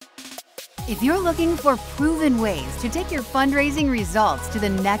If you're looking for proven ways to take your fundraising results to the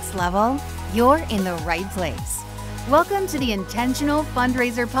next level, you're in the right place. Welcome to the Intentional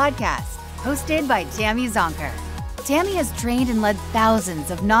Fundraiser Podcast, hosted by Tammy Zonker. Tammy has trained and led thousands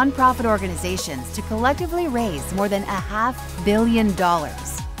of nonprofit organizations to collectively raise more than $500 million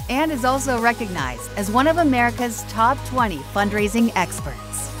and is also recognized as one of America's top 20 fundraising experts.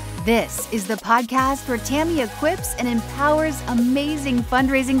 This is the podcast where Tammy equips and empowers amazing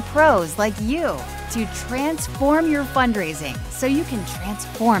fundraising pros like you to transform your fundraising so you can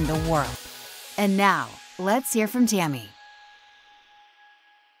transform the world. And now, let's hear from Tammy.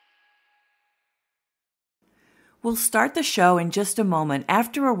 We'll start the show in just a moment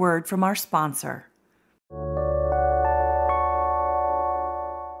after a word from our sponsor.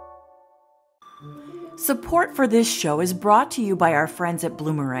 Support for this show is brought to you by our friends at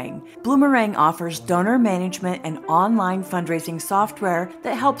Bloomerang. Bloomerang offers donor management and online fundraising software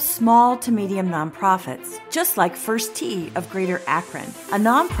that helps small to medium nonprofits, just like First Tee of Greater Akron, a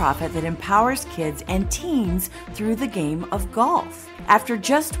nonprofit that empowers kids and teens through the game of golf. After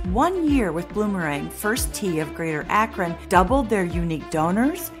just 1 year with Bloomerang, First Tee of Greater Akron doubled their unique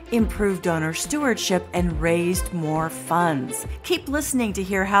donors, improved donor stewardship, and raised more funds. Keep listening to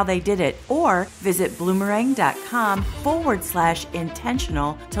hear how they did it, or visit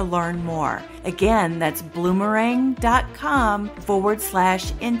bloomerang.com/intentional to learn more. Again, that's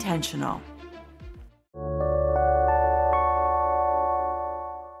bloomerang.com/intentional.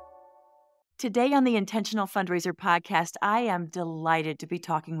 Today on the Intentional Fundraiser Podcast, I am delighted to be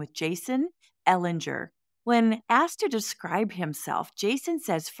talking with Jason Ellinger. When asked to describe himself, Jason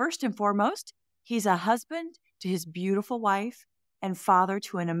says, first and foremost, he's a husband to his beautiful wife and father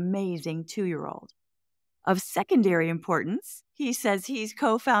to an amazing 2-year-old. Of secondary importance, he says he's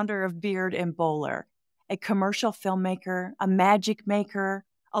co-founder of Beard and Bowler, a commercial filmmaker, a magic maker,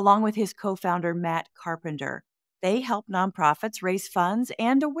 along with his co-founder, Matt Carpenter. They help nonprofits raise funds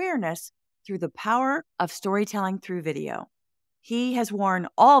and awareness through the power of storytelling through video. He has worn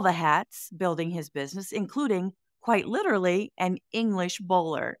all the hats building his business, including, quite literally, an English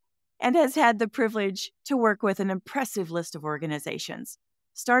bowler, and has had the privilege to work with an impressive list of organizations,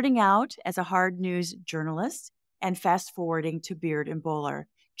 starting out as a hard news journalist and fast-forwarding to Beard and Bowler.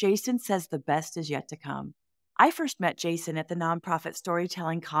 Jason says the best is yet to come. I first met Jason at the Nonprofit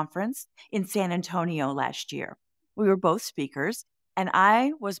Storytelling Conference in San Antonio last year. We were both speakers, and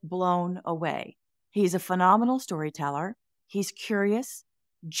I was blown away. He's a phenomenal storyteller. He's curious,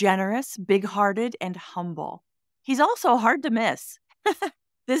 generous, big-hearted, and humble. He's also hard to miss.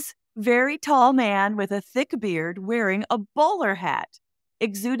 This very tall man with a thick beard wearing a bowler hat,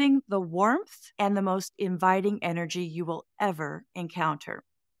 exuding the warmth and the most inviting energy you will ever encounter.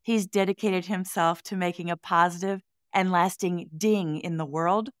 He's dedicated himself to making a positive and lasting ding in the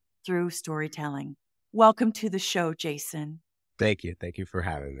world through storytelling. Welcome to the show, Jason. Thank you. Thank you for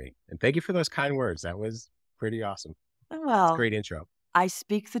having me. And thank you for those kind words. That was pretty awesome. Well, great intro. I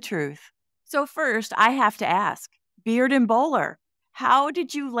speak the truth. So first, I have to ask, Beard and Bowler, how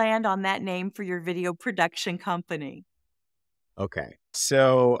did you land on that name for your video production company? Okay.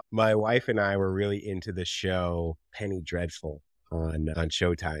 So my wife and I were really into the show Penny Dreadful on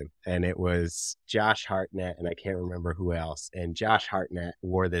Showtime. And it was Josh Hartnett, and I can't remember who else. And Josh Hartnett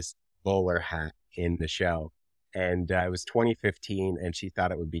wore this bowler hat in the show. And it was 2015, and she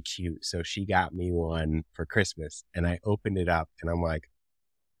thought it would be cute. So she got me one for Christmas, and I opened it up, and I'm like,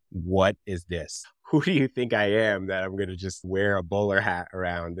 what is this? Who do you think I am that I'm going to just wear a bowler hat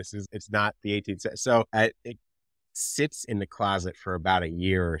around? It's not the 18th century. So it sits in the closet for about a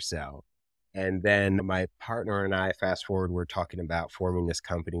year or so. And then my partner and I, fast forward, we're talking about forming this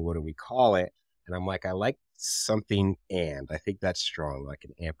company. What do we call it? And I'm like, I like something, and I think that's strong, like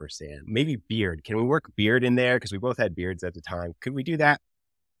an ampersand. Maybe beard. Can we work beard in there? Because we both had beards at the time. Could we do that?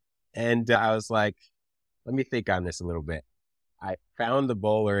 And I was like, let me think on this a little bit. I found the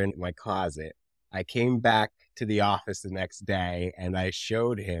bowler in my closet. I came back to the office the next day and I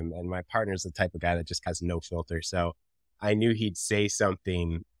showed him, and my partner's the type of guy that just has no filter. So I knew he'd say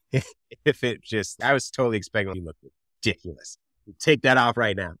something if it just, I was totally expecting he looked ridiculous. Take that off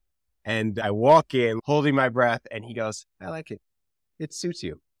right now. And I walk in holding my breath, and he goes, I like it. It suits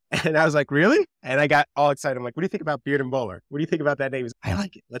you. And I was like, really? And I got all excited. I'm like, what do you think about Beard and Bowler? What do you think about that name? He's like, I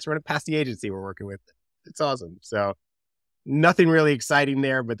like it. Let's run it past the agency we're working with. It's awesome. So nothing really exciting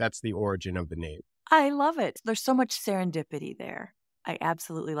there, but that's the origin of the name. I love it. There's so much serendipity there. I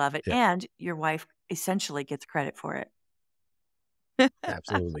absolutely love it. Yeah. And your wife essentially gets credit for it.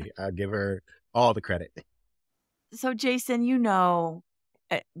 Absolutely. I'll give her all the credit. So Jason, you know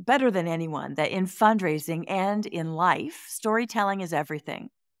better than anyone that in fundraising and in life, storytelling is everything.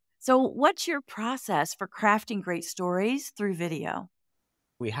 So what's your process for crafting great stories through video?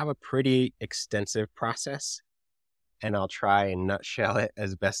 We have a pretty extensive process, and I'll try and nutshell it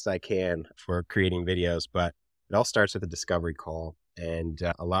as best I can for creating videos. But it all starts with a discovery call. And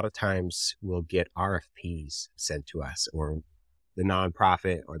a lot of times we'll get RFPs sent to us, or the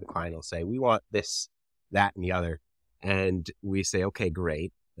nonprofit or the client will say, we want this, that, and the other. And we say, okay,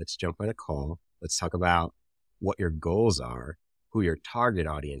 great. Let's jump on a call. Let's talk about what your goals are, who your target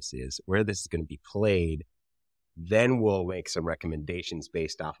audience is, where this is going to be played. Then we'll make some recommendations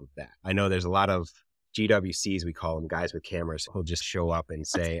based off of that. I know there's a lot of GWCs, we call them, guys with cameras, who'll just show up and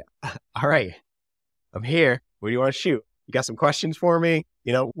say, all right, I'm here. What do you want to shoot? You got some questions for me?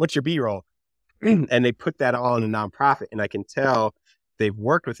 What's your B-roll? And they put that all in a nonprofit. And I can tell they've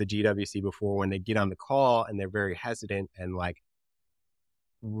worked with a GWC before when they get on the call and they're very hesitant and like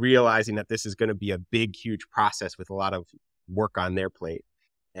realizing that this is going to be a big, huge process with a lot of work on their plate.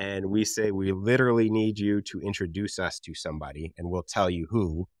 And we say, we literally need you to introduce us to somebody and we'll tell you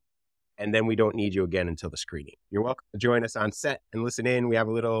who. And then we don't need you again until the screening. You're welcome to join us on set and listen in. We have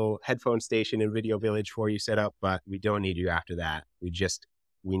a little headphone station and video village for you set up, but we don't need you after that.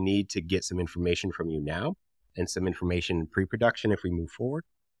 We need to get some information from you now and some information in pre-production if we move forward,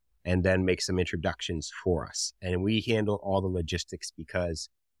 and then make some introductions for us. And we handle all the logistics, because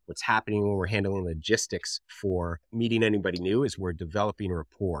what's happening when we're handling logistics for meeting anybody new is we're developing a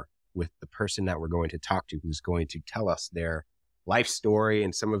rapport with the person that we're going to talk to, who's going to tell us their life story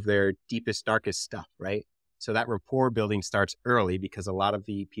and some of their deepest, darkest stuff, right? So that rapport building starts early, because a lot of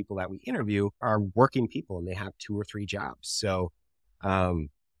the people that we interview are working people and they have 2 or 3 jobs. So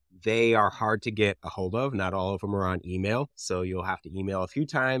they are hard to get a hold of. Not all of them are on email. So you'll have to email a few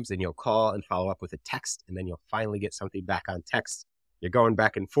times, and you'll call and follow up with a text, and then you'll finally get something back on text. You're going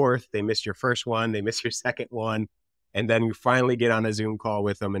back and forth. They miss your first one. They miss your second one. And then you finally get on a Zoom call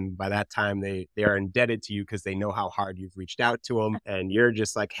with them. And by that time, they are indebted to you because they know how hard you've reached out to them. And you're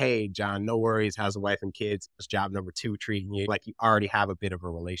just like, hey, John, no worries. How's the wife and kids? It's job number 2 treating you like you already have a bit of a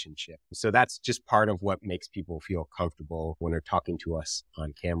relationship. So that's just part of what makes people feel comfortable when they're talking to us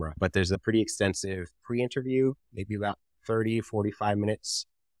on camera. But there's a pretty extensive pre-interview, maybe about 30, 45 minutes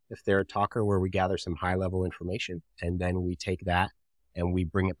if they're a talker, where we gather some high-level information. And then we take that and we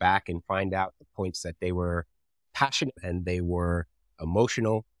bring it back and find out the points that they were passionate and they were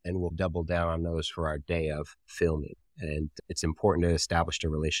emotional, and we'll double down on those for our day of filming. And it's important to establish a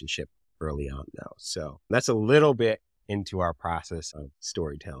relationship early on now. So that's a little bit into our process of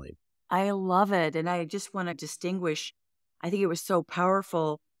storytelling. I love it. And I just want to distinguish, I think it was so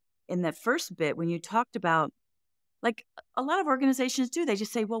powerful in that first bit when you talked about, like a lot of organizations do, they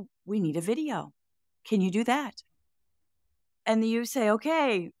just say, well, we need a video. Can you do that? And you say,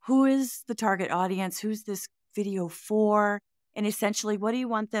 okay, who is the target audience? Who's this video for? And essentially, what do you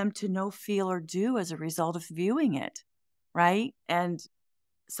want them to know, feel, or do as a result of viewing it, right? And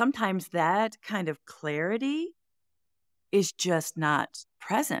sometimes that kind of clarity is just not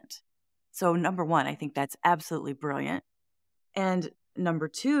present. So number one, I think that's absolutely brilliant. And number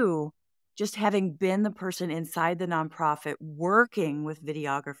two, just having been the person inside the nonprofit working with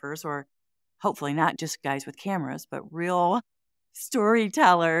videographers, or hopefully not just guys with cameras, but real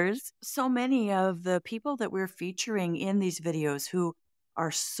storytellers. So many of the people that we're featuring in these videos who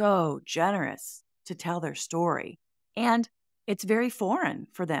are so generous to tell their story. And it's very foreign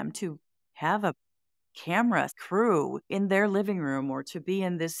for them to have a camera crew in their living room, or to be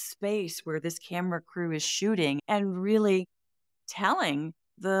in this space where this camera crew is shooting and really telling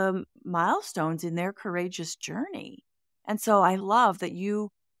the milestones in their courageous journey. And so I love that you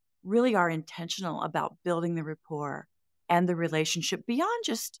really are intentional about building the rapport and the relationship beyond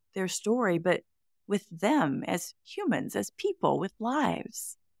just their story, but with them as humans, as people with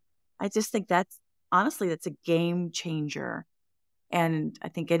lives. I just think that's a game changer. And I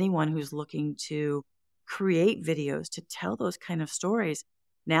think anyone who's looking to create videos to tell those kind of stories,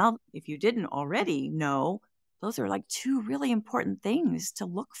 now, if you didn't already know, those are like 2 really important things to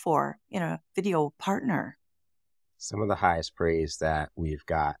look for in a video partner. Some of the highest praise that we've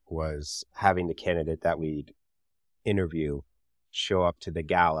got was having the candidate that we'd interview show up to the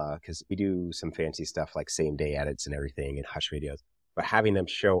gala, because we do some fancy stuff like same day edits and everything and hush videos, but having them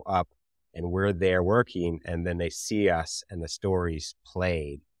show up and we're there working, and then they see us and the story's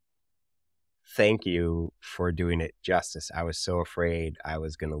played. Thank you for doing it justice. I was so afraid I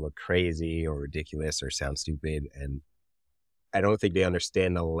was going to look crazy or ridiculous or sound stupid, and I don't think they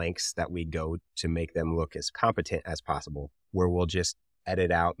understand the lengths that we go to make them look as competent as possible, where we'll just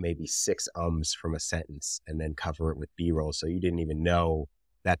edit out maybe 6 ums from a sentence and then cover it with B-roll, so you didn't even know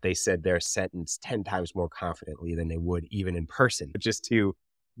that they said their sentence 10 times more confidently than they would even in person, just to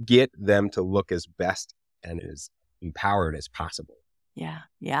get them to look as best and as empowered as possible.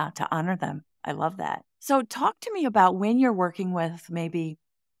 Yeah, to honor them. I love that. So talk to me about when you're working with maybe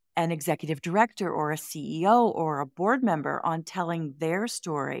an executive director or a CEO or a board member on telling their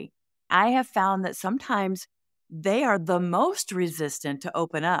story. I have found that sometimes they are the most resistant to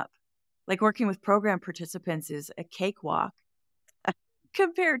open up. Like working with program participants is a cakewalk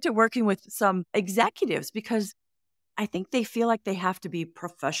compared to working with some executives, because I think they feel like they have to be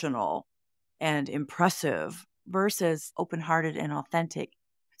professional and impressive versus open-hearted and authentic.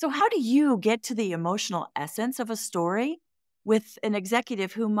 So how do you get to the emotional essence of a story with an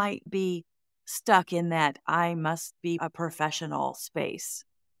executive who might be stuck in that I must be a professional space?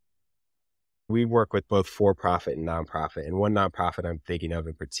 We work with both for-profit and nonprofit. And one nonprofit I'm thinking of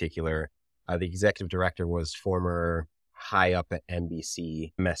in particular, the executive director was former high up at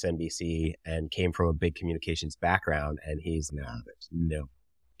NBC, MSNBC, and came from a big communications background. And he's, there's no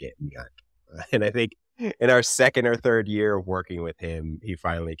getting me on camera. And I think in our second or third year of working with him, he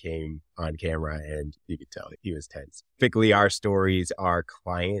finally came on camera and you could tell he was tense. Typically, our stories are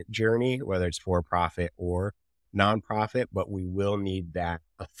client journey, whether it's for-profit or nonprofit, but we will need that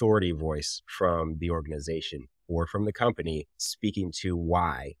authority voice from the organization or from the company speaking to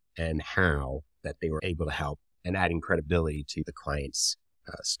why and how that they were able to help and adding credibility to the client's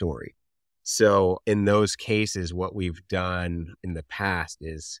story. So in those cases, what we've done in the past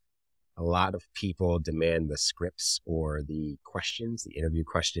is a lot of people demand the scripts or the questions, the interview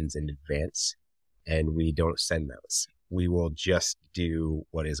questions in advance, and we don't send those. We will just do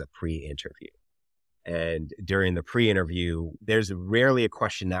what is a pre-interview. And during the pre-interview, there's rarely a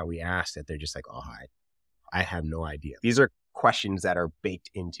question that we ask that they're just like, oh, I have no idea. These are questions that are baked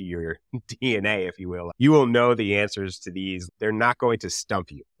into your DNA, if you will. You will know the answers to these. They're not going to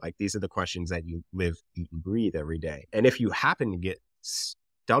stump you. Like, these are the questions that you live, eat, and breathe every day. And if you happen to get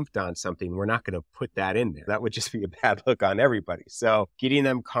stumped on something, we're not going to put that in there. That would just be a bad look on everybody. So getting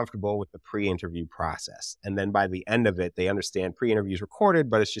them comfortable with the pre-interview process. And then by the end of it, they understand pre-interview is recorded,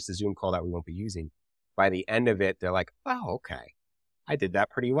 but it's just a Zoom call that we won't be using. By the end of it, they're like, oh, okay, I did that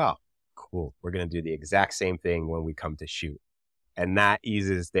pretty well. Cool. We're going to do the exact same thing when we come to shoot. And that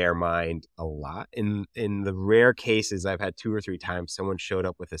eases their mind a lot. In the rare cases, I've had 2 or 3 times someone showed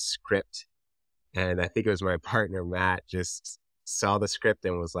up with a script. And I think it was my partner, Matt, just saw the script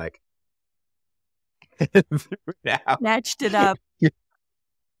and was like, Snatched it up.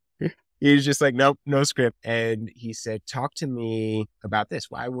 He was just like, nope, no script. And he said, talk to me about this.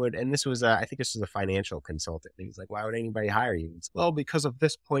 And this was, I think this was a financial consultant. And he's like, why would anybody hire you? It's, well, because of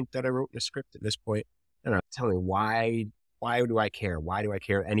this point that I wrote in the script at this point. And I'm telling me, why do I care? Why do I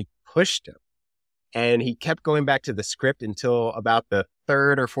care? And he pushed him. And he kept going back to the script until about the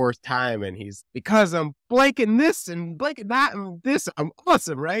 3rd or 4th time. And he's, because I'm blanking this and blanking that and this, I'm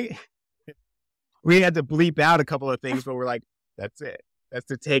awesome, right? We had to bleep out a couple of things, but we're like, that's it. That's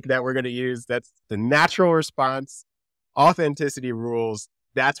the take that we're going to use. That's the natural response. Authenticity rules.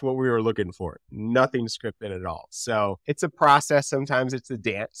 That's what we were looking for. Nothing scripted at all. So it's a process. Sometimes it's a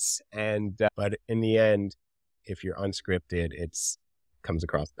dance. But in the end, if you're unscripted, it's comes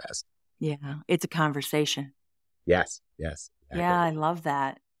across best. Yeah. It's a conversation. Yes. Exactly. Yeah. I love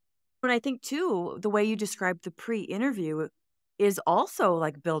that. But I think too, the way you described the pre-interview is also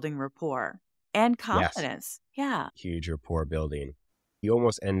like building rapport and confidence. Yes. Yeah. Huge rapport building. You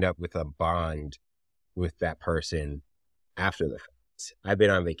almost end up with a bond with that person after the fact. I've been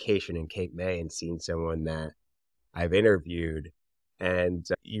on vacation in Cape May and seen someone that I've interviewed, and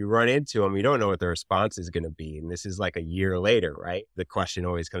you run into them, you don't know what the response is going to be. And this is like a year later, right? The question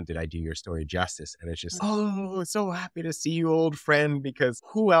always comes, did I do your story justice? And it's just, oh, so happy to see you, old friend, because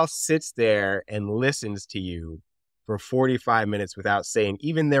who else sits there and listens to you for 45 minutes without saying,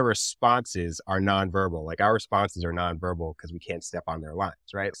 even their responses are nonverbal. Like, our responses are nonverbal because we can't step on their lines,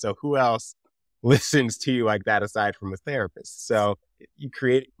 right? So who else listens to you like that aside from a therapist? So you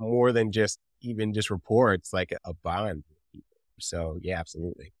create more than just rapport. It's like a bond with people. So yeah,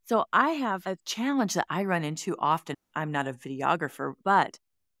 absolutely. So I have a challenge that I run into often. I'm not a videographer, but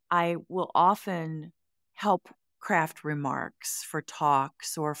I will often help craft remarks for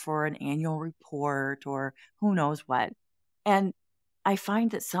talks or for an annual report or who knows what. And I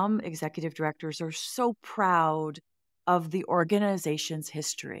find that some executive directors are so proud of the organization's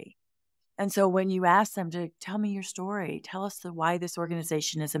history. And so when you ask them to tell me your story, tell us why this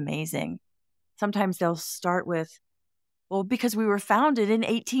organization is amazing, sometimes they'll start with, well, because we were founded in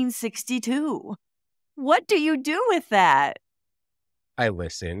 1862. What do you do with that? I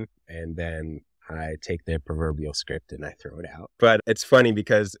listen and then I take the proverbial script and I throw it out. But it's funny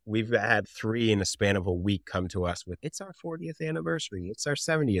because we've had 3 in the span of a week come to us with, it's our 40th anniversary, it's our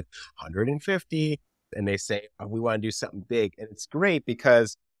 70th, 150. And they say, oh, we want to do something big. And it's great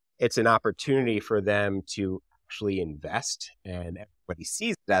because it's an opportunity for them to actually invest. And everybody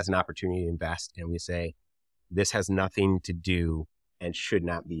sees it as an opportunity to invest. And we say, this has nothing to do and should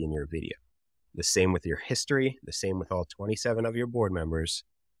not be in your video. The same with your history, the same with all 27 of your board members.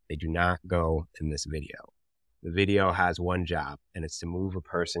 They do not go in this video. The video has one job, and it's to move a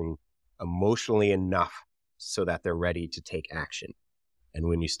person emotionally enough so that they're ready to take action. And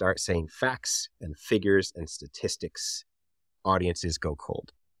when you start saying facts and figures and statistics, audiences go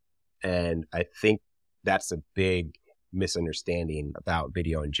cold. And I think that's a big misunderstanding about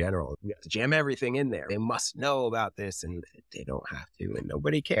video in general. We have to jam everything in there. They must know about this, and they don't have to, and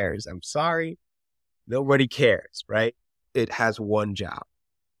nobody cares. I'm sorry. Nobody cares, right? It has one job.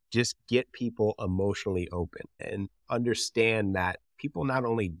 Just get people emotionally open and understand that people not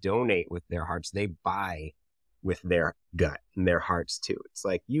only donate with their hearts, they buy with their gut and their hearts too. It's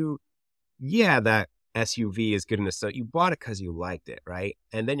like that SUV is good enough. So you bought it because you liked it, right?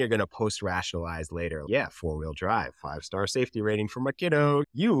 And then you're going to post-rationalize later. Yeah, 4-wheel drive, 5-star safety rating for my kiddo.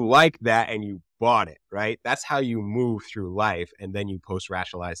 You like that and you bought it, right? That's how you move through life. And then you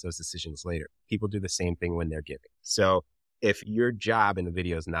post-rationalize those decisions later. People do the same thing when they're giving. So if your job in the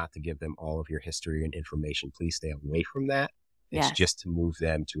video is not to give them all of your history and information, please stay away from that. It's just to move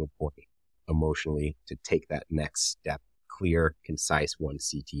them to a point emotionally to take that next step. Clear, concise, one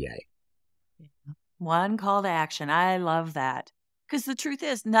CTA. Yeah. One call to action. I love that. Because the truth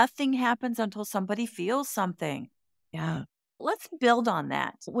is, nothing happens until somebody feels something. Yeah. Let's build on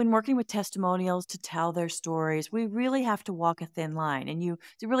that. When working with testimonials to tell their stories, we really have to walk a thin line. And you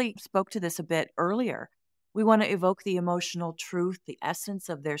really spoke to this a bit earlier. We want to evoke the emotional truth, the essence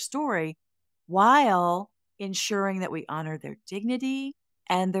of their story, while ensuring that we honor their dignity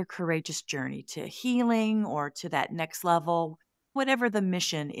and their courageous journey to healing or to that next level, whatever the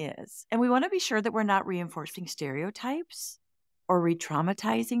mission is. And we want to be sure that we're not reinforcing stereotypes or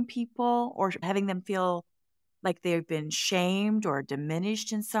re-traumatizing people or having them feel like they've been shamed or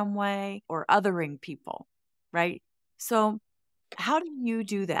diminished in some way or othering people, right? So how do you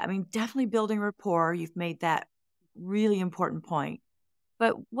do that? I mean, definitely building rapport. You've made that really important point.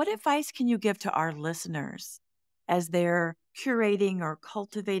 But what advice can you give to our listeners as they're curating or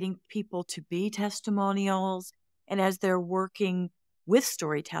cultivating people to be testimonials and as they're working with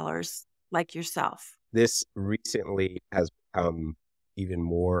storytellers like yourself? This recently has become even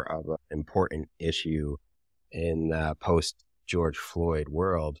more of an important issue in the post-George Floyd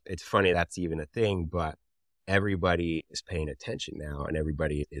world. It's funny that's even a thing, but everybody is paying attention now and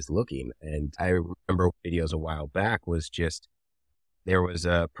everybody is looking. And I remember videos a while back was just, there was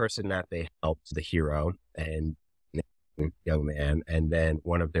a person that they helped, the hero and young man, and then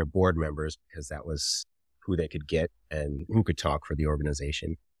one of their board members, because that was who they could get and who could talk for the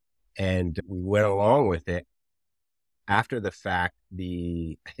organization. And we went along with it. After the fact,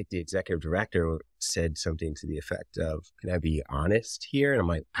 I think the executive director said something to the effect of, can I be honest here? And I'm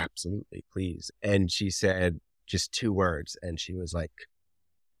like, absolutely, please. And she said just 2 words. And she was like,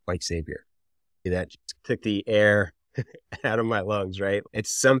 white savior. That just took the air out of my lungs, right?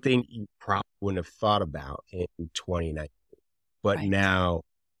 It's something you probably wouldn't have thought about in 2019. But right now,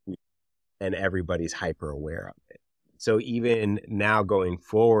 and everybody's hyper aware of it. So even now going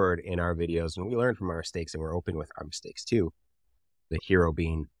forward in our videos, and we learn from our mistakes and we're open with our mistakes too, the hero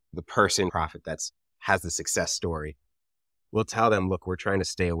being the person, prophet has the success story. We'll tell them, look, we're trying to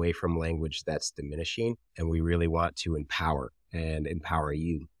stay away from language that's diminishing and we really want to empower and empower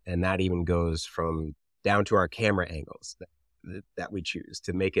you. And that even goes from down to our camera angles that we choose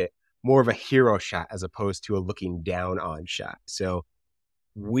to make it more of a hero shot as opposed to a looking down on shot. So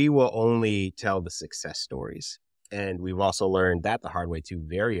we will only tell the success stories. And we've also learned that the hard way too,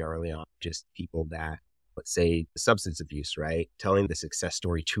 very early on, just people that, let's say substance abuse, right? Telling the success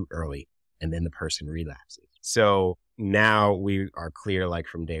story too early and then the person relapses. So now we are clear, like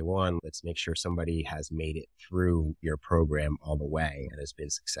from day one, let's make sure somebody has made it through your program all the way and has been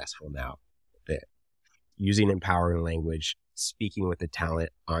successful now. Using empowering language, speaking with the talent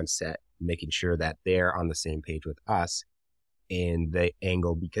on set, making sure that they're on the same page with us in the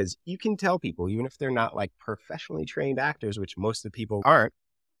angle, because you can tell people, even if they're not like professionally trained actors, which most of the people aren't,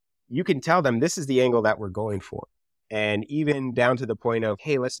 you can tell them this is the angle that we're going for. And even down to the point of,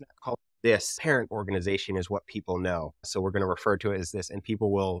 hey, let's not call this parent organization is what people know. So we're going to refer to it as this, and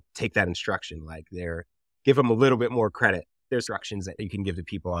people will take that instruction, like give them a little bit more credit. There's instructions that you can give to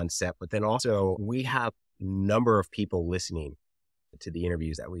people on set, but then also we have a number of people listening to the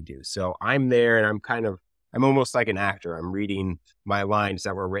interviews that we do. So I'm there and I'm almost like an actor. I'm reading my lines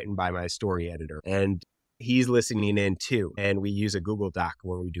that were written by my story editor, and he's listening in too. And we use a Google Doc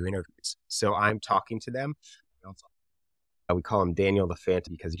when we do interviews. So I'm talking to them. We call him Daniel the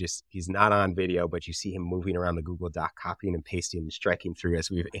Phantom because he's not on video, but you see him moving around the Google Doc, copying and pasting and striking through as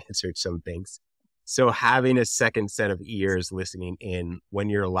we've answered some things. So having a second set of ears listening in when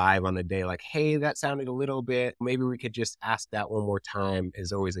you're live on the day, like, hey, that sounded a little bit, maybe we could just ask that one more time,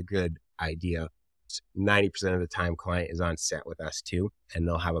 is always a good idea. 90% of the time, client is on set with us too, and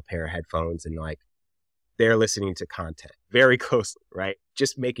they'll have a pair of headphones and like they're listening to content very closely, right?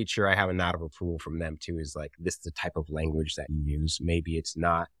 Just making sure I have a nod of approval from them too is like, this is the type of language that you use. Maybe it's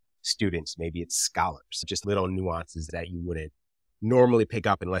not students, maybe it's scholars, just little nuances that you wouldn't normally pick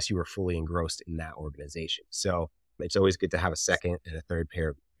up unless you were fully engrossed in that organization. So it's always good to have a second and a third pair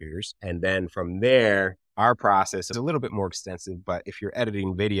of ears. And then from there, our process is a little bit more extensive, but if you're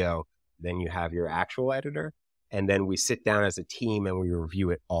editing video, then you have your actual editor. And then we sit down as a team and we review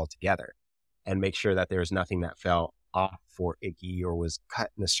it all together and make sure that there's nothing that fell off or icky or was cut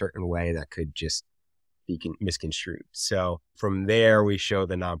in a certain way that could just be misconstrued. So from there, we show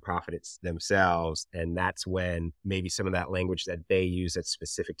the nonprofits themselves. And that's when maybe some of that language that they use that's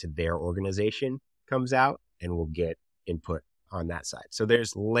specific to their organization comes out, and we'll get input on that side. So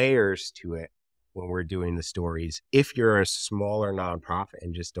there's layers to it when we're doing the stories. If you're a smaller nonprofit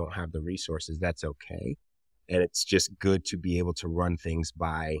and just don't have the resources, that's okay. And it's just good to be able to run things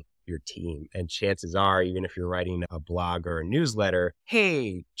by your team. And chances are, even if you're writing a blog or a newsletter,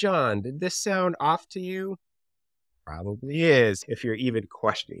 hey, John, did this sound off to you? Probably is, if you're even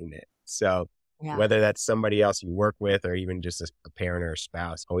questioning it. So whether that's somebody else you work with or even just a parent or a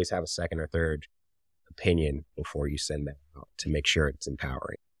spouse, always have a second or third opinion before you send that out to make sure it's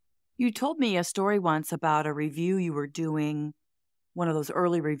empowering. You told me a story once about a review you were doing, one of those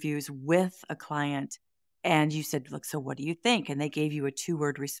early reviews with a client. And you said, look, so what do you think? And they gave you a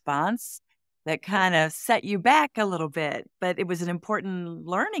 2-word response that kind of set you back a little bit, but it was an important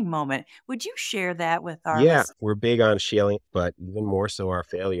learning moment. Would you share that with our listeners? We're big on sharing, but even more so our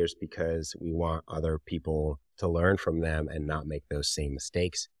failures, because we want other people to learn from them and not make those same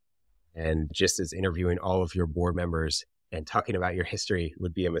mistakes. And just as interviewing all of your board members and talking about your history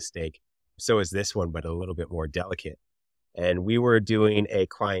would be a mistake, so is this one, but a little bit more delicate. And we were doing a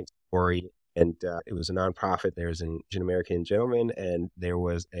client story, and it was a nonprofit. There's an Asian American gentleman, and there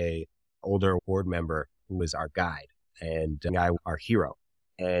was a older board member who was our guide and our hero,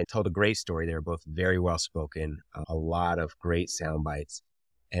 and told a great story. They were both very well spoken, a lot of great sound bites.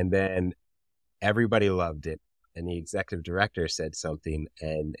 And then everybody loved it. And the executive director said something,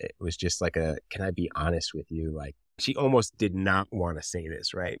 and it was just like can I be honest with you? Like, she almost did not want to say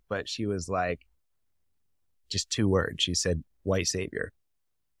this, right? But she was like, just 2 words. She said, white savior.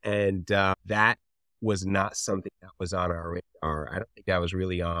 And that was not something that was on our radar. I don't think that was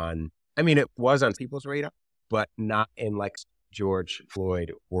really on, I mean, it was on people's radar, but not in like George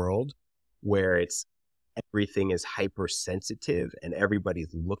Floyd world where it's everything is hypersensitive and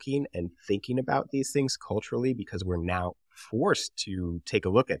everybody's looking and thinking about these things culturally, because we're now forced to take a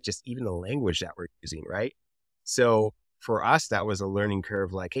look at just even the language that we're using, right? So for us, that was a learning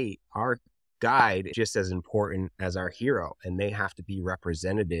curve. Like, hey, our guide is just as important as our hero, and they have to be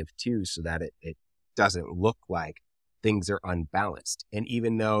representative too, so that it doesn't look like things are unbalanced. And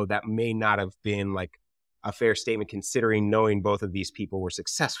even though that may not have been like a fair statement, considering knowing both of these people were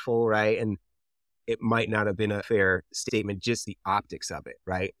successful, right? And it might not have been a fair statement, just the optics of it,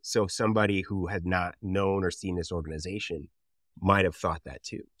 right? So somebody who had not known or seen this organization might have thought that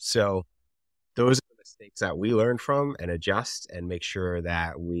too. So those are the mistakes that we learn from and adjust and make sure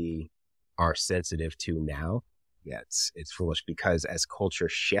that we are sensitive to now. Yeah, it's foolish, because as culture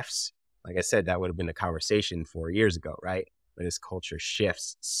shifts, like I said, that would have been a conversation 4 years ago, right? But as culture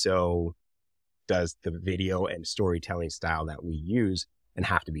shifts, so does the video and storytelling style that we use and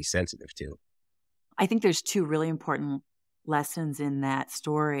have to be sensitive to. I think there's 2 really important lessons in that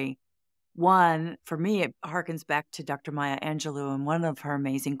story. One, for me, it harkens back to Dr. Maya Angelou, and one of her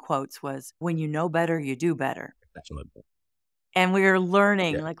amazing quotes was, when you know better, you do better. Absolutely. And we're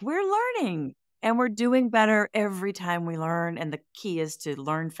learning, we're learning, and we're doing better every time we learn. And the key is to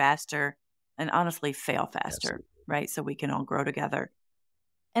learn faster and honestly fail faster, Absolutely. Right? So we can all grow together.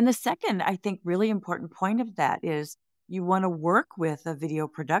 And the second, I think, really important point of that is you want to work with a video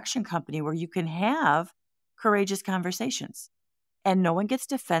production company where you can have courageous conversations and no one gets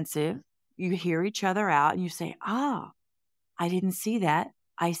defensive. You hear each other out and you say, I didn't see that.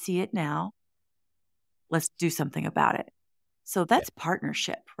 I see it now. Let's do something about it. So that's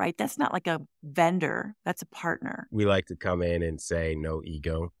partnership, right? That's not like a vendor. That's a partner. We like to come in and say no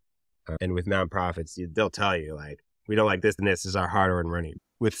ego. And with nonprofits, they'll tell you like, we don't like this and this is our hard-earned money.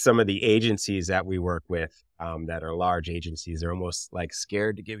 With some of the agencies that we work with that are large agencies, they're almost like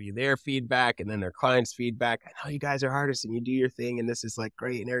scared to give you their feedback and then their clients' feedback. I know you guys are artists and you do your thing and this is like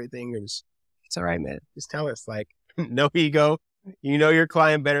great and everything. And it's all right, man. Just tell us like no ego. You know your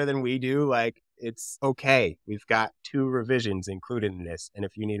client better than we do. Like it's okay. We've got 2 revisions included in this. And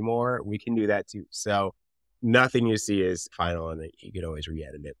if you need more, we can do that too. So nothing you see is final and you can always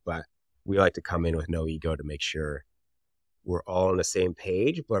re-edit it. But we like to come in with no ego to make sure we're all on the same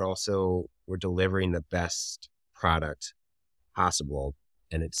page, but also we're delivering the best product possible.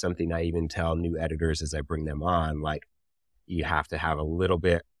 And it's something I even tell new editors as I bring them on, like you have to have a little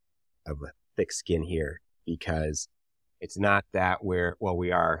bit of a thick skin here because it's not that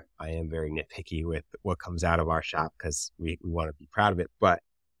I am very nitpicky with what comes out of our shop because we want to be proud of it. But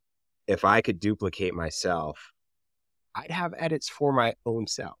if I could duplicate myself, I'd have edits for my own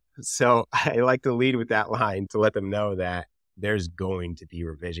self. So I like to lead with that line to let them know that there's going to be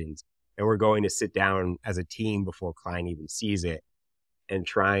revisions and we're going to sit down as a team before client even sees it and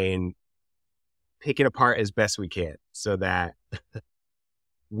try and pick it apart as best we can so that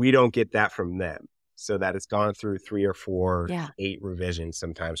we don't get that from them, so that it's gone through 3 or 4, 8 revisions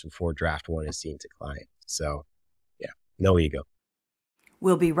sometimes before draft 1 is seen to client. So yeah, no ego.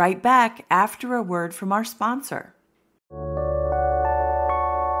 We'll be right back after a word from our sponsor.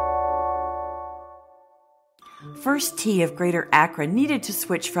 First Tee of Greater Akron needed to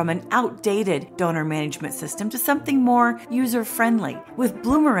switch from an outdated donor management system to something more user-friendly. With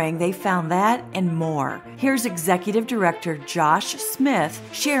Bloomerang, they found that and more. Here's Executive Director Josh Smith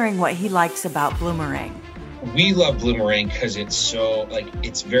sharing what he likes about Bloomerang. We love Bloomerang because it's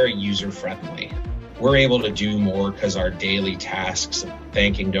very user-friendly. We're able to do more because our daily tasks of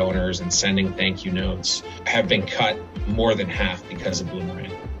thanking donors and sending thank you notes have been cut more than half because of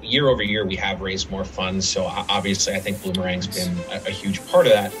Bloomerang. Year over year, we have raised more funds. So obviously, I think Bloomerang's been a huge part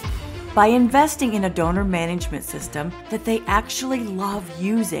of that. By investing in a donor management system that they actually love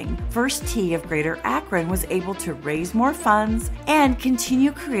using, First Tee of Greater Akron was able to raise more funds and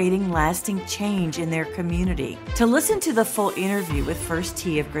continue creating lasting change in their community. To listen to the full interview with First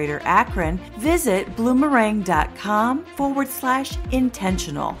Tee of Greater Akron, visit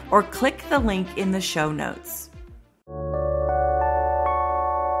bloomerang.com/intentional or click the link in the show notes.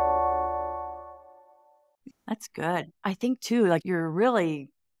 That's good. I think too, you're really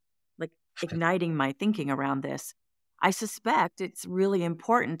igniting my thinking around this. I suspect it's really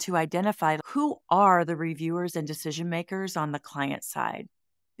important to identify who are the reviewers and decision makers on the client side.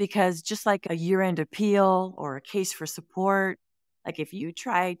 Because just like a year-end appeal or a case for support, if you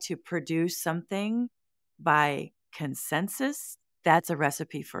try to produce something by consensus, that's a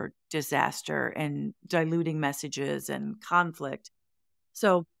recipe for disaster and diluting messages and conflict.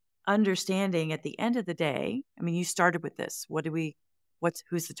 So understanding at the end of the day, you started with this.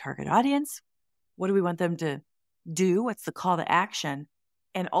 Who's the target audience? What do we want them to do? What's the call to action?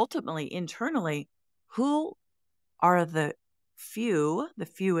 And ultimately, internally, who are the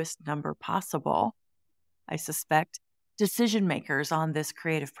fewest number possible, I suspect, decision makers on this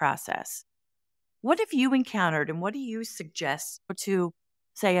creative process? What have you encountered and what do you suggest to,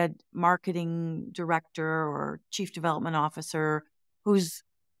 say, a marketing director or chief development officer who's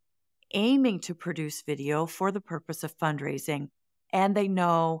aiming to produce video for the purpose of fundraising, and they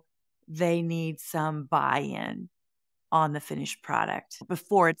know they need some buy-in on the finished product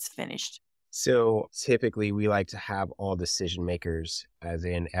before it's finished? So typically we like to have all decision makers, as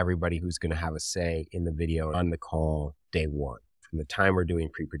in everybody who's going to have a say in the video, on the call day 1, from the time we're doing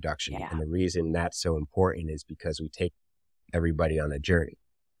pre-production. Yeah. And the reason that's so important is because we take everybody on a journey.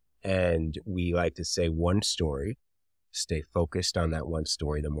 And we like to say one story, stay focused on that one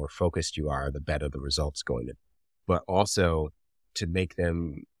story. The more focused you are, the better the results going to be. But also to make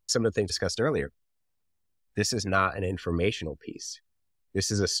them, some of the things discussed earlier, this is not an informational piece.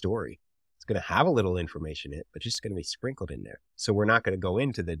 This is a story. It's going to have a little information in it, but just going to be sprinkled in there. So we're not going to go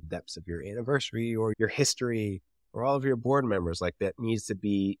into the depths of your anniversary or your history or all of your board members. That needs to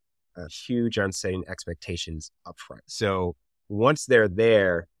be a huge on setting expectations up front. So once they're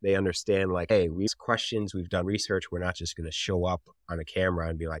there, they understand hey, we have questions, we've done research. We're not just going to show up on a camera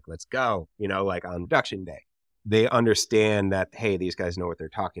and be like, let's go, on production day. They understand that, hey, these guys know what they're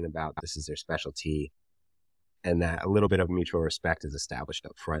talking about. This is their specialty. And that a little bit of mutual respect is established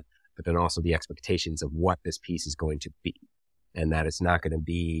up front, but then also the expectations of what this piece is going to be. And that it's not going to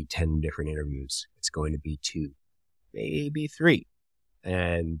be 10 different interviews. It's going to be 2, maybe 3.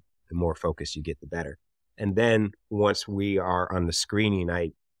 And the more focused you get, the better. And then once we are on the screening,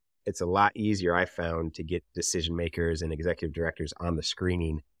 it's a lot easier, I found, to get decision makers and executive directors on the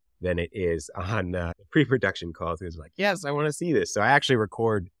screening than it is on pre-production calls. It was like, yes, I want to see this. So I actually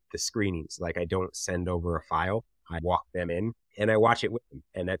record the screenings. Like, I don't send over a file. I walk them in and I watch it with them.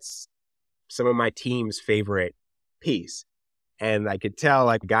 And that's some of my team's favorite piece. And I could tell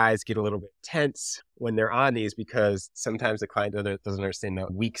like guys get a little bit tense when they're on these because sometimes the client doesn't understand the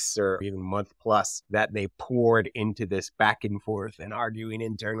weeks or even month plus that they poured into this back and forth and arguing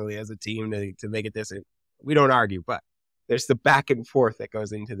internally as a team to make it this. We don't argue, but there's the back and forth that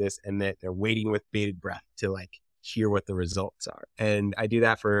goes into this, and that they're waiting with bated breath to like hear what the results are. And I do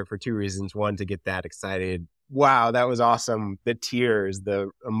that for two reasons. One, to get that excited. Wow, that was awesome. The tears,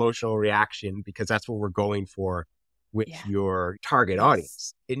 the emotional reaction, because that's what we're going for with your target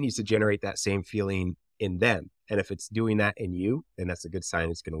audience. It needs to generate that same feeling in them. And if it's doing that in you, then that's a good sign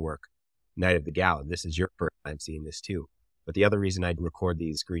it's going to work. Night of the gala, this is your first time seeing this too. But the other reason I record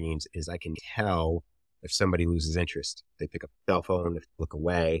these screenings is I can tell if somebody loses interest. They pick up a cell phone, if they look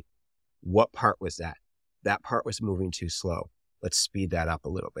away. What part was that? That part was moving too slow. Let's speed that up a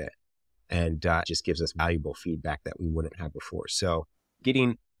little bit. And just gives us valuable feedback that we wouldn't have before. So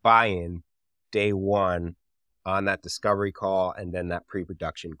getting buy-in day one on that discovery call and then that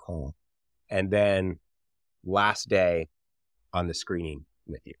pre-production call. And then last day on the screening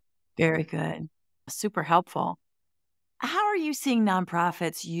with you. Very good. Super helpful. How are you seeing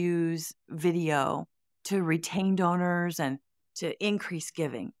nonprofits use video to retain donors and to increase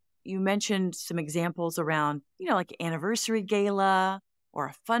giving? You mentioned some examples around, like anniversary gala or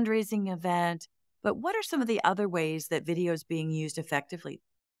a fundraising event, but what are some of the other ways that video is being used effectively?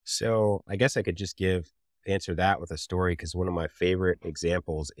 So I guess I could just answer that with a story, because one of my favorite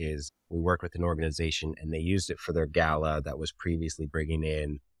examples is we worked with an organization and they used it for their gala that was previously bringing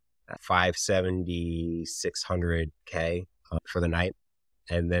in $570,000, $600K for the night.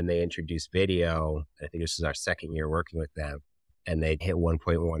 And then they introduced video. I think this is our second year working with them, and they hit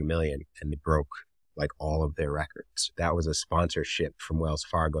 1.1 million and they broke like all of their records. That was a sponsorship from Wells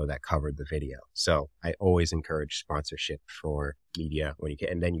Fargo that covered the video. So I always encourage sponsorship for media when you can.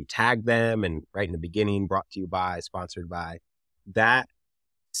 And then you tag them, and right in the beginning, brought to you by, sponsored by. That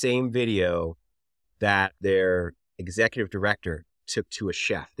same video that their executive director took to a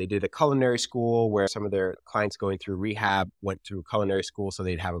chef. They did a culinary school where some of their clients going through rehab went through culinary school so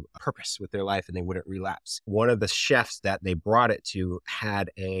they'd have a purpose with their life and they wouldn't relapse. One of the chefs that they brought it to had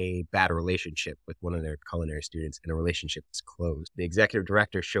a bad relationship with one of their culinary students, and the relationship was closed. The executive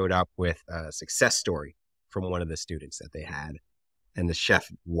director showed up with a success story from one of the students that they had. And the chef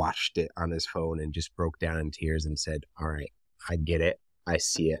watched it on his phone and just broke down in tears and said, all right, I get it. I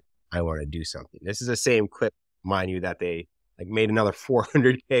see it. I want to do something. This is the same clip, mind you, that they made another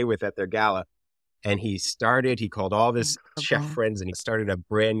 400K with at their gala. And he called all of his chef friends and he started a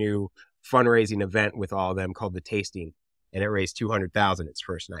brand new fundraising event with all of them called The Tasting. And it raised $200,000 its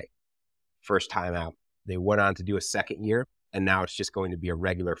first night, first time out. They went on to do a second year, and now it's just going to be a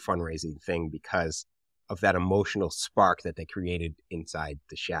regular fundraising thing because of that emotional spark that they created inside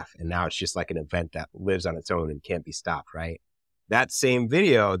the chef. And now it's just like an event that lives on its own and can't be stopped, right? That same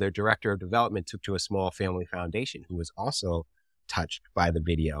video, their director of development took to a small family foundation who was also touched by the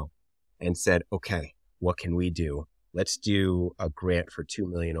video and said, okay, what can we do? Let's do a grant for $2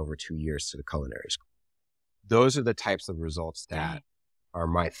 million over 2 years to the culinary school. Those are the types of results that are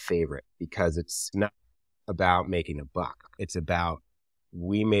my favorite, because it's not about making a buck. It's about,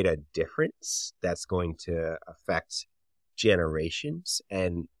 we made a difference that's going to affect generations,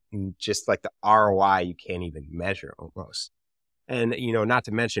 and just like the ROI you can't even measure almost. And, not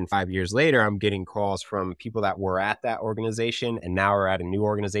to mention 5 years later, I'm getting calls from people that were at that organization and now are at a new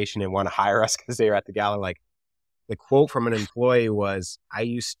organization and want to hire us because they were at the gala. Like, the quote from an employee was, I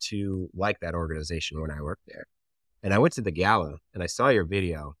used to like that organization when I worked there. And I went to the gala and I saw your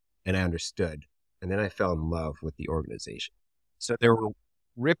video and I understood. And then I fell in love with the organization. So there were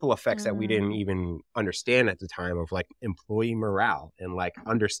ripple effects that we didn't even understand at the time of like employee morale and like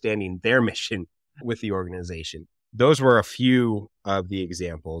understanding their mission with the organization. Those were a few of the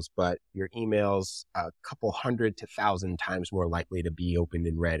examples, but your email's a couple hundred to 1,000 times more likely to be opened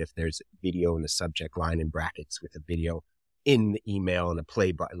and read if there's video in the subject line in brackets with a video in the email and a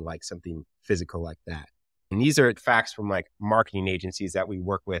play button, like something physical like that. And these are facts from like marketing agencies that we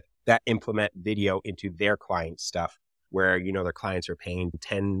work with that implement video into their client stuff, where, their clients are paying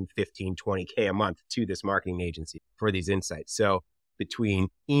 10, 15, 20K a month to this marketing agency for these insights. So between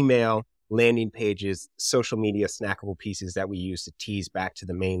email, landing pages, social media snackable pieces that we use to tease back to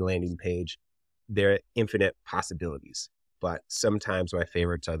the main landing page, there are infinite possibilities. But sometimes my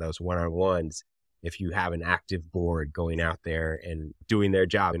favorites are those one-on-ones if you have an active board going out there and doing their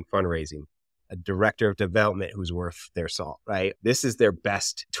job in fundraising, a director of development who's worth their salt, right? This is their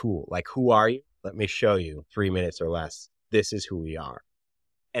best tool. Like, who are you? Let me show you 3 minutes or less. This is who we are.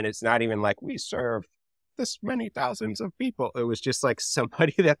 And it's not even like we serve this many thousands of people. It was just like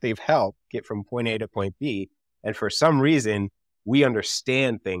somebody that they've helped get from point A to point B. And for some reason, we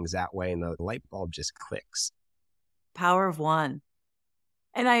understand things that way and the light bulb just clicks. Power of one.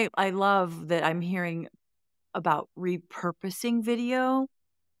 And I love that I'm hearing about repurposing video.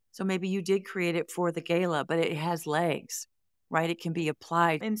 So maybe you did create it for the gala, but it has legs, right? It can be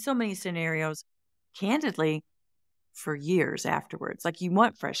applied in so many scenarios, candidly, for years afterwards. Like, you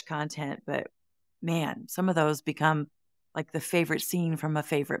want fresh content, but man, some of those become like the favorite scene from a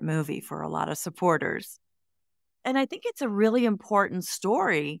favorite movie for a lot of supporters. And I think it's a really important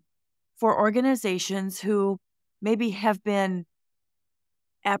story for organizations who maybe have been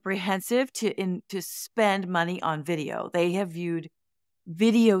apprehensive to spend money on video. They have viewed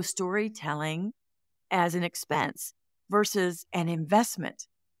video storytelling as an expense versus an investment.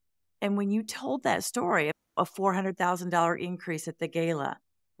 And when you told that story, a $400,000 increase at the gala,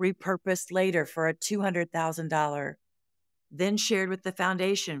 repurposed later for a $200,000, then shared with the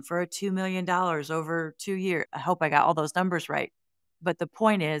foundation for a $2 million over 2 years. I hope I got all those numbers right. But the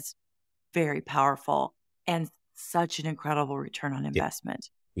point is, very powerful and such an incredible return on investment.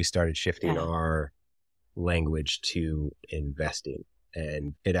 We started shifting our language to investing,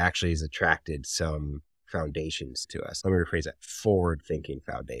 and it actually has attracted some foundations to us. Let me rephrase that: forward-thinking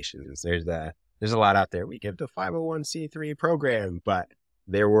foundations. There's a lot out there. We give the 501c3 program, but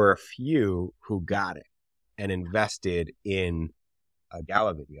there were a few who got it and invested in a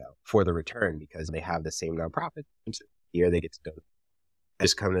gala video for the return because they have the same nonprofit. Here they get to donate. I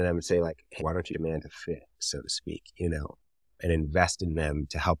just come to them and say, like, hey, why don't you demand a fit, so to speak, and invest in them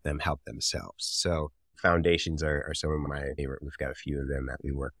to help them help themselves. So foundations are some of my favorite. We've got a few of them that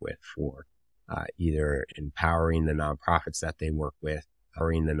we work with for either empowering the nonprofits that they work with,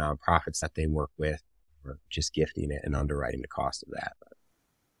 or just gifting it and underwriting the cost of that.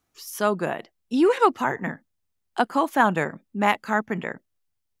 So good. You have a partner, a co-founder, Matt Carpenter.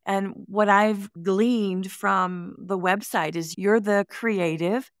 And what I've gleaned from the website is you're the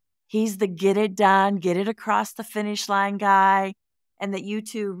creative. He's the get it done, get it across the finish line guy, and that you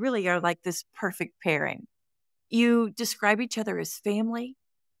two really are like this perfect pairing. You describe each other as family,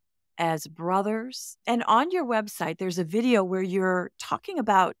 as brothers. And on your website, there's a video where you're talking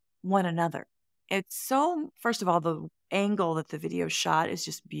about one another. It's so, first of all, the angle that the video shot is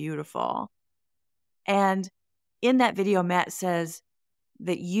just beautiful. And in that video, Matt says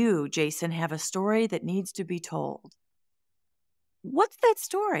that you, Jason, have a story that needs to be told. What's that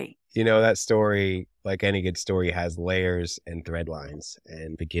story? That story, like any good story, has layers and thread lines,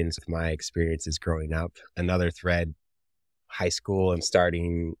 and begins with my experiences growing up. Another thread, high school and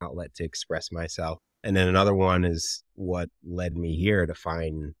starting outlet to express myself. And then another one is what led me here to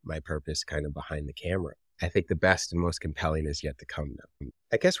find my purpose kind of behind the camera. I think the best and most compelling is yet to come now.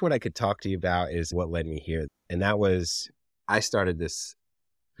 I guess what I could talk to you about is what led me here. And that was, I started this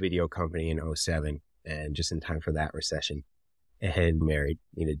video company in 2007, and just in time for that recession, and married,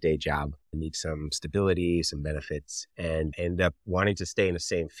 need a day job, need some stability, some benefits, and end up wanting to stay in the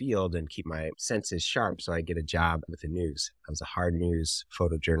same field and keep my senses sharp. So I get a job with the news. I was a hard news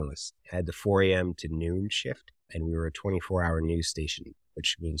photojournalist. I had the 4 a.m. to noon shift, and we were a 24-hour news station,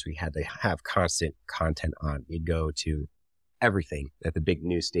 which means we had to have constant content on. We'd go to everything that the big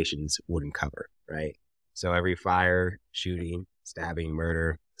news stations wouldn't cover, right? So every fire, shooting, stabbing,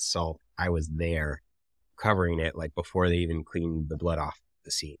 murder, assault, I was there covering it like before they even cleaned the blood off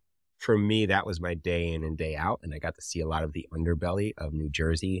the scene. For me, that was my day in and day out. And I got to see a lot of the underbelly of New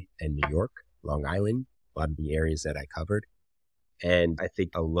Jersey and New York, Long Island, a lot of the areas that I covered. And I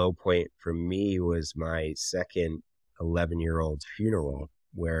think a low point for me was my second 11-year-old funeral,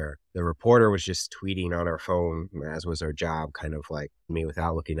 where the reporter was just tweeting on her phone, as was her job, kind of like me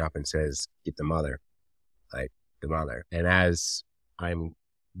without looking up, and says, get the mother, like the mother. And as I'm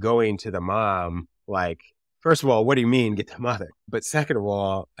going to the mom, like, first of all, what do you mean get the mother? But second of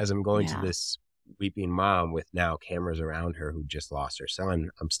all, as I'm going to this weeping mom with now cameras around her who just lost her son,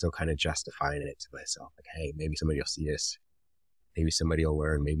 I'm still kind of justifying it to myself. Like, hey, maybe somebody will see this. Maybe somebody will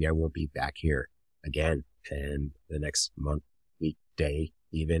learn. Maybe I won't be back here again. And the next month, week, day,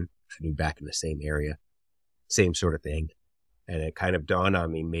 even, I'll be back in the same area. Same sort of thing. And it kind of dawned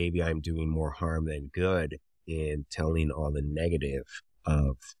on me, maybe I'm doing more harm than good in telling all the negative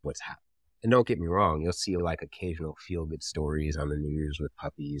of what's happening. And don't get me wrong, you'll see like occasional feel-good stories on the news with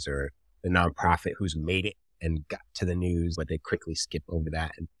puppies, or the nonprofit who's made it and got to the news, but they quickly skip over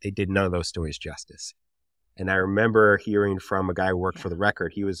that. And they did none of those stories justice. And I remember hearing from a guy who worked for The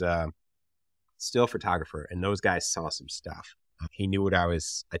Record. He was a still photographer, and those guys saw some stuff. He knew what I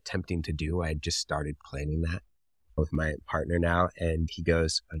was attempting to do. I had just started planning that with my partner now. And he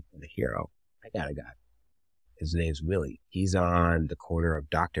goes, I'm the hero. I got a guy. His name's Willie. He's on the corner of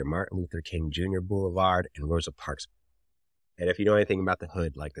Dr. Martin Luther King Jr. Boulevard and Rosa Parks. And if you know anything about the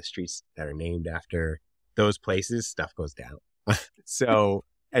hood, like the streets that are named after those places, stuff goes down. So,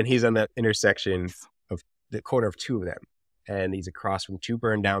 and he's on the intersection of the corner of two of them. And he's across from two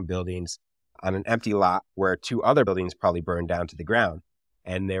burned down buildings on an empty lot where two other buildings probably burned down to the ground.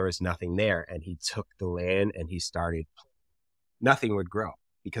 And there was nothing there. And he took the land and he started, nothing would grow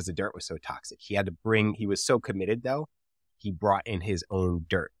because the dirt was so toxic. He was so committed though, he brought in his own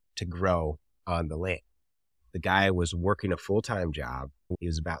dirt to grow on the land. The guy was working a full-time job. He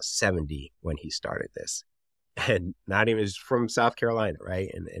was about 70 when he started this. And he's from South Carolina, right?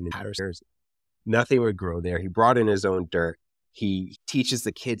 And in Patterson, nothing would grow there. He brought in his own dirt. He teaches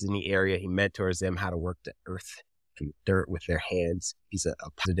the kids in the area. He mentors them how to work the earth and dirt with their hands. He's a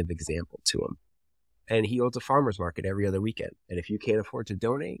positive example to them. And he owns a farmer's market every other weekend. And if you can't afford to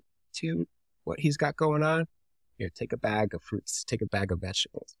donate to what he's got going on, here, take a bag of fruits, take a bag of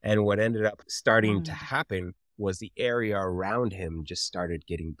vegetables. And what ended up starting to happen was the area around him just started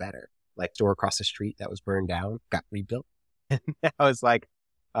getting better. Like store across the street that was burned down, got rebuilt. And now it's like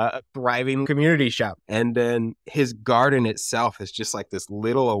a thriving community shop. And then his garden itself is just like this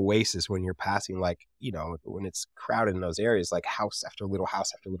little oasis when you're passing, like, you know, when it's crowded in those areas, like house after little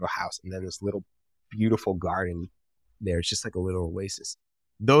house after little house. And then this little beautiful garden there. It's just like a little oasis.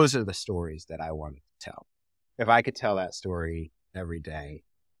 Those are the stories that I wanted to tell. If I could tell that story every day,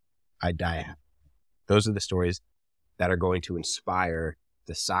 I'd die happy. Those are the stories that are going to inspire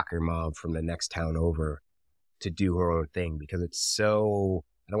the soccer mom from the next town over to do her own thing, because it's so,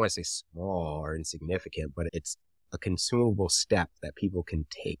 I don't want to say small or insignificant, but it's a consumable step that people can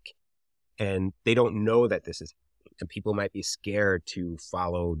take. And they don't know that this is, and people might be scared to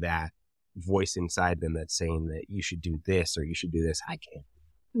follow that voice inside them that's saying that you should do this or you should do this. I can't.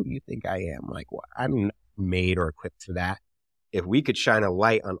 Who do you think I am? Like, well, I'm not made or equipped for that. If we could shine a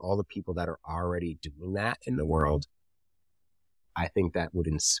light on all the people that are already doing that in the world, I think that would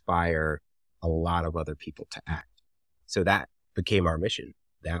inspire a lot of other people to act. So that became our mission.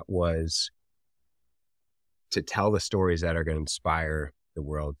 That was to tell the stories that are going to inspire the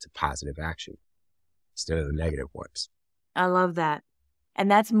world to positive action instead of the negative ones. I love that. And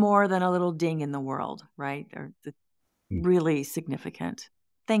that's more than a little ding in the world, right? Or really significant.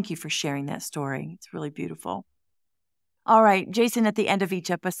 Thank you for sharing that story. It's really beautiful. All right, Jason, at the end of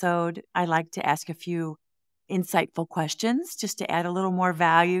each episode, I like to ask a few insightful questions just to add a little more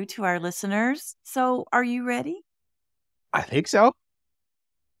value to our listeners. So are you ready? I think so.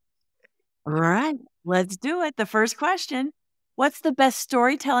 All right, let's do it. The first question, what's the best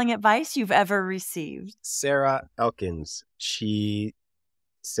storytelling advice you've ever received? Sarah Elkins, she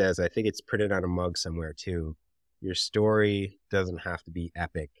says, I think it's printed on a mug somewhere too, your story doesn't have to be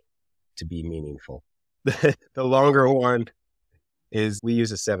epic to be meaningful. The longer one is we use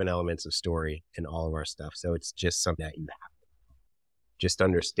the 7 elements of story in all of our stuff. So it's just something that you have to just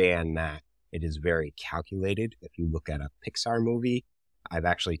understand that it is very calculated. If you look at a Pixar movie, I've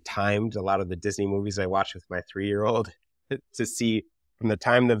actually timed a lot of the Disney movies I watch with my 3-year-old to see from the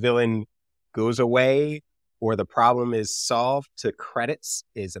time the villain goes away or the problem is solved to credits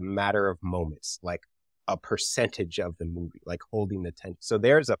is a matter of moments, like a percentage of the movie, like holding the tension. So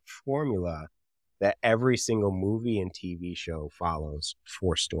there's a formula that every single movie and TV show follows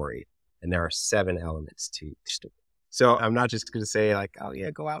for story. And there are 7 elements to story. So I'm not just going to say like, oh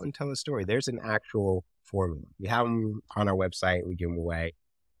yeah, go out and tell a story. There's an actual formula. We have them on our website. We give them away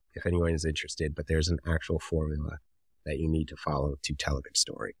if anyone is interested, but there's an actual formula that you need to follow to tell a good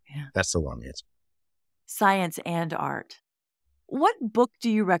story. Yeah. That's the long answer. Science and art. What book do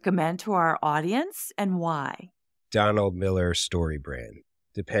you recommend to our audience and why? Donald Miller's Story Brand.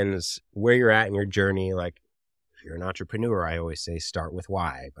 Depends where you're at in your journey. Like if you're an entrepreneur, I always say start with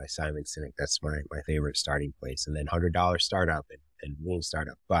Why by Simon Sinek. That's my favorite starting place. And then $100 startup and lean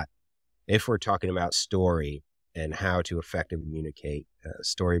startup. But if we're talking about story and how to effectively communicate,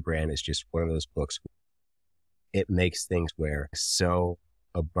 Story Brand is just one of those books. It makes things where so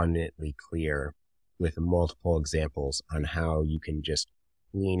abundantly clear with multiple examples on how you can just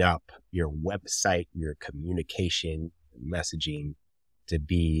clean up your website, your communication, messaging to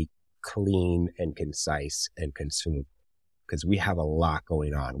be clean and concise and consumable. Because we have a lot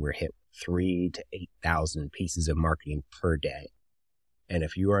going on. We're hit 3,000 to 8,000 pieces of marketing per day. And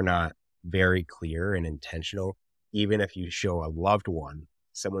if you are not very clear and intentional. Even if you show a loved one,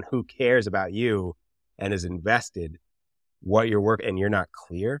 someone who cares about you and is invested what your work, and you're not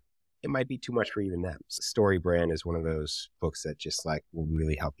clear, it might be too much for even them. So Story Brand is one of those books that just like will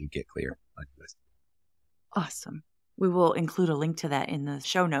really help you get clear like this. Awesome. We will include a link to that in the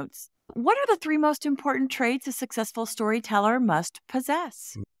show notes. What are the 3 most important traits a successful storyteller must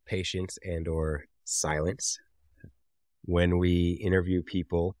possess? Patience and or silence. When we interview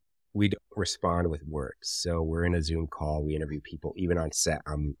people, we don't respond with words. So we're in a Zoom call, we interview people. Even on set,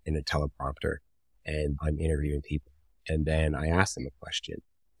 I'm in a teleprompter and I'm interviewing people. And then I ask them a question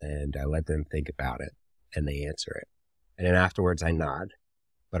and I let them think about it and they answer it. And then afterwards I nod,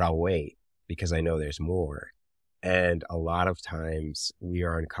 but I'll wait because I know there's more. And a lot of times we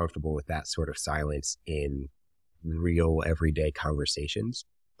are uncomfortable with that sort of silence in real everyday conversations.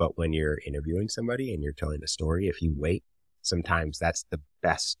 But when you're interviewing somebody and you're telling a story, if you wait, sometimes that's the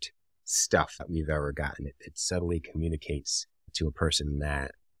best stuff that we've ever gotten. It subtly communicates to a person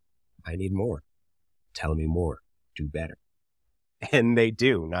that I need more. Tell me more. Do better. And they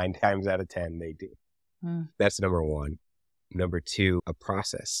do. 9 times out of 10, they do. That's number 1. Number 2,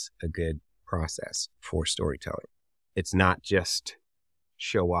 a good process for storytelling. It's not just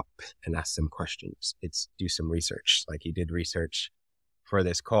show up and ask some questions. It's do some research. Like you did research for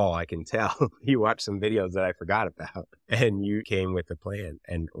this call, I can tell. You watched some videos that I forgot about and you came with a plan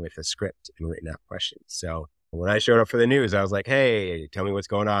and with a script and written out questions. So when I showed up for the news, I was like, hey, tell me what's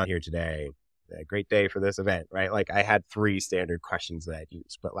going on here today. A great day for this event, right? Like I had 3 standard questions that I'd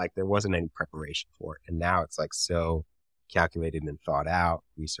used, but like there wasn't any preparation for it. And now it's like so calculated and thought out,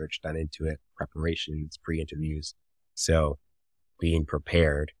 research done into it, preparations, pre-interviews. So being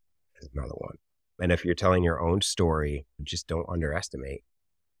prepared is another one. And if you're telling your own story, just don't underestimate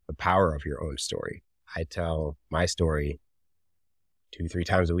the power of your own story. I tell my story 2-3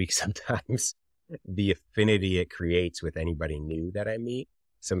 times a week sometimes. The affinity it creates with anybody new that I meet,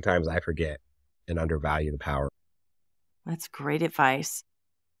 sometimes I forget and undervalue the power. That's great advice.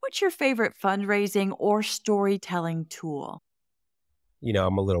 What's your favorite fundraising or storytelling tool? You know,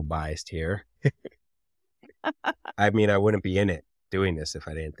 I'm a little biased here. I mean, I wouldn't be in it doing this if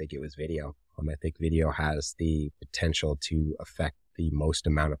I didn't think it was video. I think video has the potential to affect the most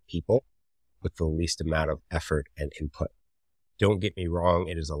amount of people with the least amount of effort and input. Don't get me wrong,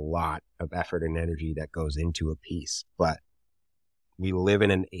 it is a lot of effort and energy that goes into a piece, but we live in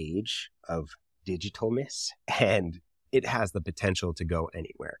an age of digitalness and it has the potential to go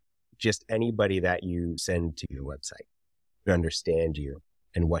anywhere. Just anybody that you send to your website can understand you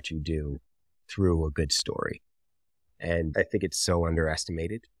and what you do through a good story. And I think it's so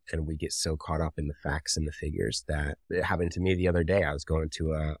underestimated and we get so caught up in the facts and the figures that it happened to me the other day. I was going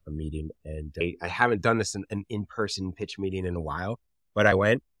to a meeting and I haven't done this an in-person pitch meeting in a while, but I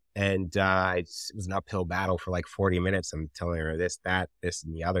went and it was an uphill battle for like 40 minutes. I'm telling her this, that, this,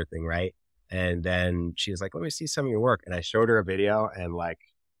 and the other thing, right? And then she was like, let me see some of your work. And I showed her a video and like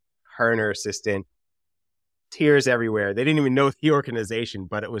her and her assistant, tears everywhere. They didn't even know the organization,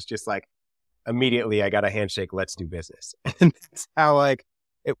 but it was just like, immediately I got a handshake, let's do business. And that's how like,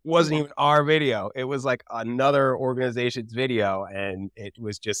 it wasn't even our video. It was like another organization's video. And it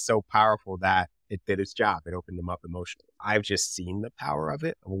was just so powerful that it did its job. It opened them up emotionally. I've just seen the power of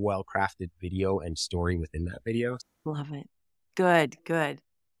it, a well-crafted video and story within that video. Love it. Good, good.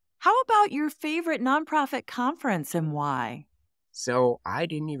 How about your favorite nonprofit conference and why? So I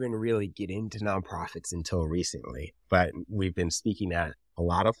didn't even really get into nonprofits until recently, but we've been speaking at a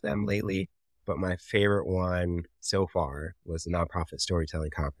lot of them lately. But my favorite one so far was the Nonprofit Storytelling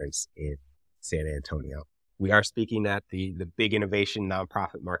Conference in San Antonio. We are speaking at the Big Innovation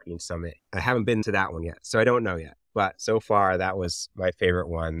Nonprofit Marketing Summit. I haven't been to that one yet, so I don't know yet. But so far, that was my favorite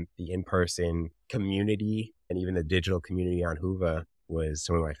one. The in-person community and even the digital community on Whova was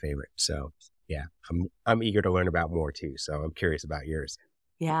some of my favorites. So yeah, I'm eager to learn about more too. So I'm curious about yours.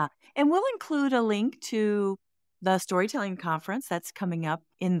 Yeah. And we'll include a link to the storytelling conference that's coming up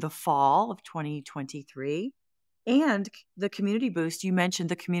in the fall of 2023 and the Community Boost. You mentioned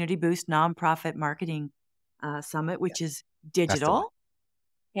the Community Boost Nonprofit Marketing Summit, which is digital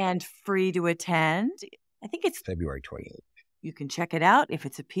and free to attend. I think it's February 28th. You can check it out. If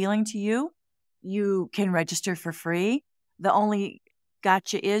it's appealing to you, you can register for free. The only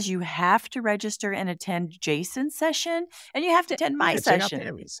gotcha is you have to register and attend Jason's session and you have to attend my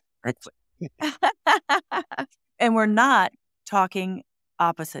session. And we're not talking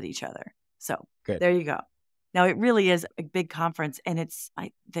opposite each other. So There you go. Now, it really is a big conference, and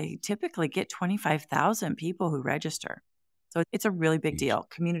they typically get 25,000 people who register. So it's a really big deal.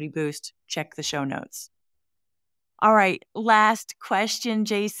 Community Boost, check the show notes. All right, last question,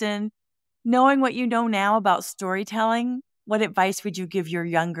 Jason. Knowing what you know now about storytelling, what advice would you give your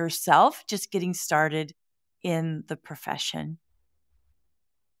younger self just getting started in the profession?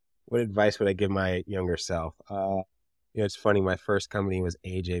 What advice would I give my younger self? It's funny. My first company was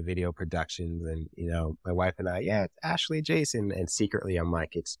AJ Video Productions, and my wife and I, it's Ashley Jason, and secretly I'm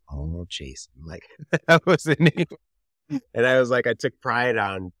like, it's all Jason. Like that was the name, and I was like, I took pride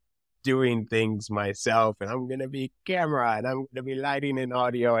on doing things myself, and I'm gonna be camera, and I'm gonna be lighting and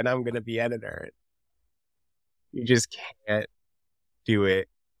audio, and I'm gonna be editor. You just can't do it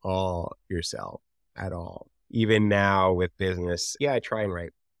all yourself at all. Even now with business, I try and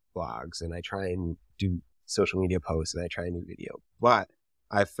write blogs, and I try and do social media posts, and I try and do video. But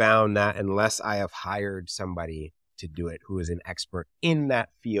I found that unless I have hired somebody to do it who is an expert in that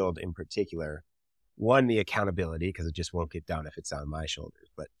field in particular, one, the accountability, because it just won't get done if it's on my shoulders.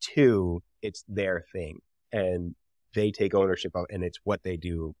 But two, it's their thing, and they take ownership of it, and it's what they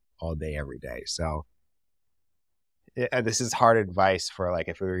do all day, every day. So this is hard advice for like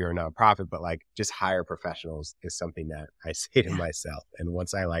if you're a nonprofit, but like just hire professionals is something that I say to myself. And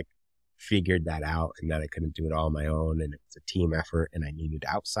once I like figured that out and that I couldn't do it all on my own and it's a team effort and I needed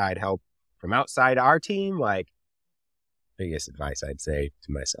outside help from outside our team, like biggest advice I'd say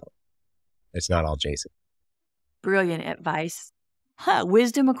to myself, it's not all Jason. Brilliant advice.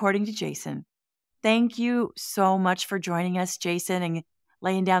 Wisdom according to Jason. Thank you so much for joining us, Jason, and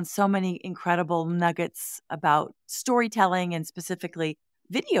laying down so many incredible nuggets about storytelling and specifically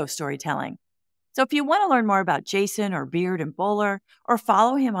video storytelling. So if you want to learn more about Jason or Beard and Bowler or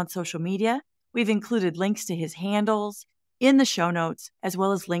follow him on social media, we've included links to his handles in the show notes, as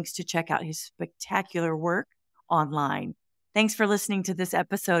well as links to check out his spectacular work online. Thanks for listening to this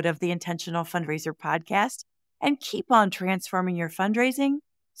episode of the Intentional Fundraiser Podcast, and keep on transforming your fundraising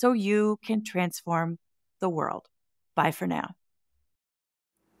so you can transform the world. Bye for now.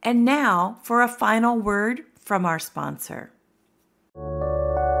 And now for a final word from our sponsor.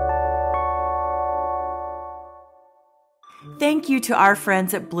 Thank you to our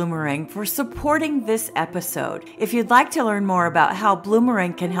friends at Bloomerang for supporting this episode. If you'd like to learn more about how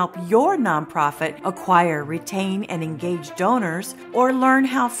Bloomerang can help your nonprofit acquire, retain, and engage donors, or learn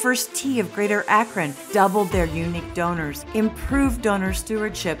how First Tee of Greater Akron doubled their unique donors, improved donor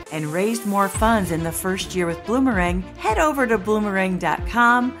stewardship, and raised more funds in the first year with Bloomerang, head over to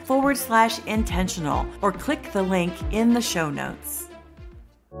bloomerang.com/intentional or click the link in the show notes.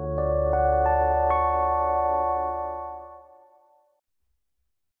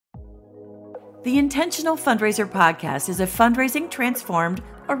 The Intentional Fundraiser Podcast is a Fundraising Transformed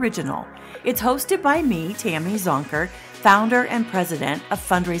original. It's hosted by me, Tammy Zonker, founder and president of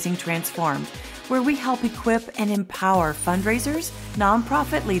Fundraising Transformed, where we help equip and empower fundraisers,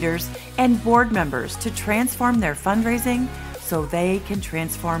 nonprofit leaders, and board members to transform their fundraising so they can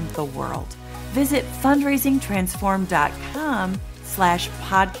transform the world. Visit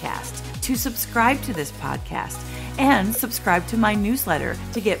fundraisingtransformed.com/podcast to subscribe to this podcast. And subscribe to my newsletter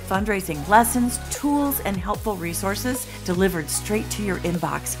to get fundraising lessons, tools, and helpful resources delivered straight to your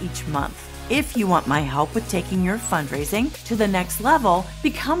inbox each month. If you want my help with taking your fundraising to the next level,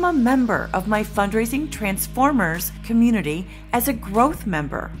 become a member of my Fundraising Transformers community as a growth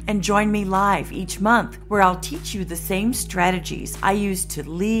member and join me live each month where I'll teach you the same strategies I use to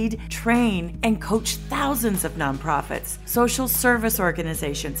lead, train, and coach thousands of nonprofits, social service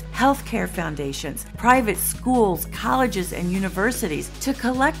organizations, healthcare foundations, private schools, colleges, and universities to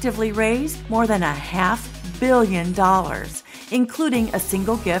collectively raise more than $500 million. Including a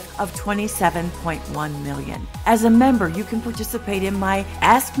single gift of $27.1 million. As a member, you can participate in my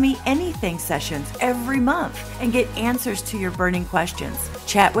Ask Me Anything sessions every month and get answers to your burning questions.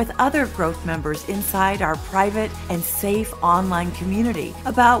 Chat with other growth members inside our private and safe online community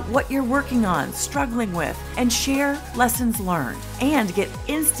about what you're working on, struggling with, and share lessons learned. And get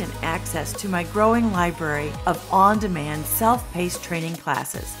instant access to my growing library of on-demand self-paced training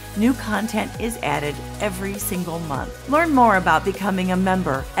classes. New content is added every single month. Learn more about becoming a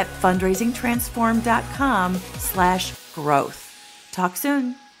member at fundraisingtransform.com/growth. Talk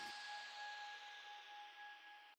soon.